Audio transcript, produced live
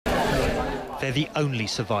They're the only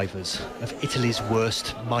survivors of Italy's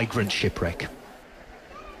worst migrant shipwreck.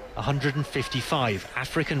 155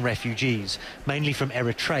 African refugees, mainly from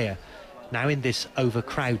Eritrea, now in this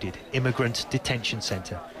overcrowded immigrant detention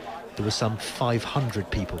centre. There were some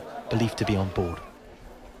 500 people believed to be on board.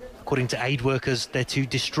 According to aid workers, they're too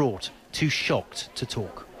distraught, too shocked to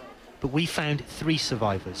talk. But we found 3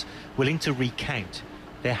 survivors willing to recount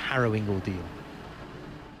their harrowing ordeal.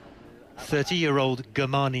 30-year-old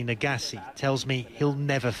Germani Nagassi tells me he'll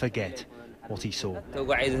never forget what he saw.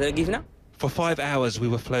 For 5 hours we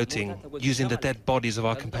were floating, using the dead bodies of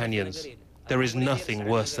our companions. There is nothing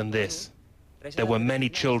worse than this. There were many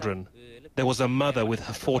children. There was a mother with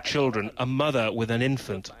her 4 children, a mother with an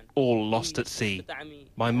infant, all lost at sea.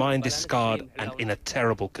 My mind is scarred and in a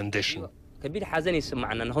terrible condition. The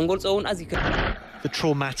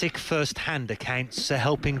traumatic first-hand accounts are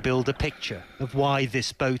helping build a picture of why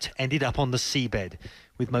this boat ended up on the seabed,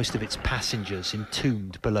 with most of its passengers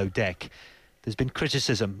entombed below deck. There's been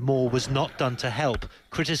criticism more was not done to help,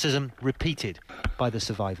 criticism repeated by the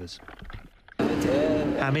survivors.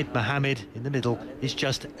 Hamid Mohammed, in the middle, is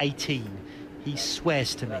just 18. He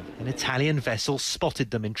swears to me an Italian vessel spotted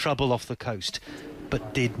them in trouble off the coast,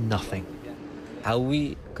 but did nothing.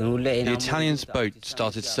 The Italians' boat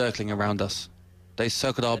started circling around us. They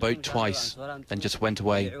circled our boat twice, then just went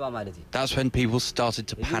away. That's when people started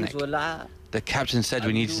to panic. The captain said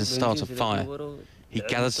we needed to start a fire. He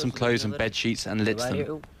gathered some clothes and bed sheets and lit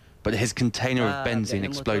them, but his container of benzene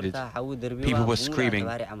exploded. People were screaming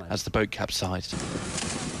as the boat capsized.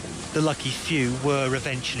 The lucky few were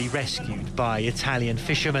eventually rescued by Italian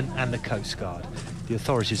fishermen and the Coast Guard. The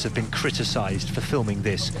authorities have been criticised for filming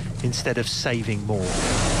this instead of saving more.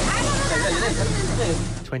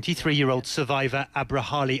 23-year-old survivor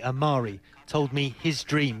Abrahali Amari told me his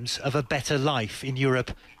dreams of a better life in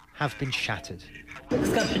Europe have been shattered.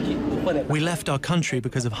 We left our country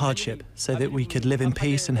because of hardship, so that we could live in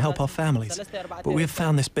peace and help our families. But we have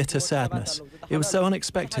found this bitter sadness. It was so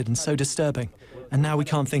unexpected and so disturbing, and now we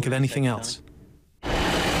can't think of anything else.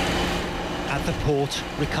 At the port,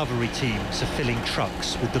 recovery teams are filling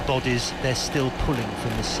trucks with the bodies they're still pulling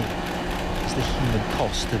from the sea. As the human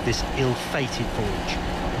cost of this ill-fated voyage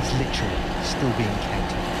is literally still being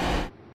counted.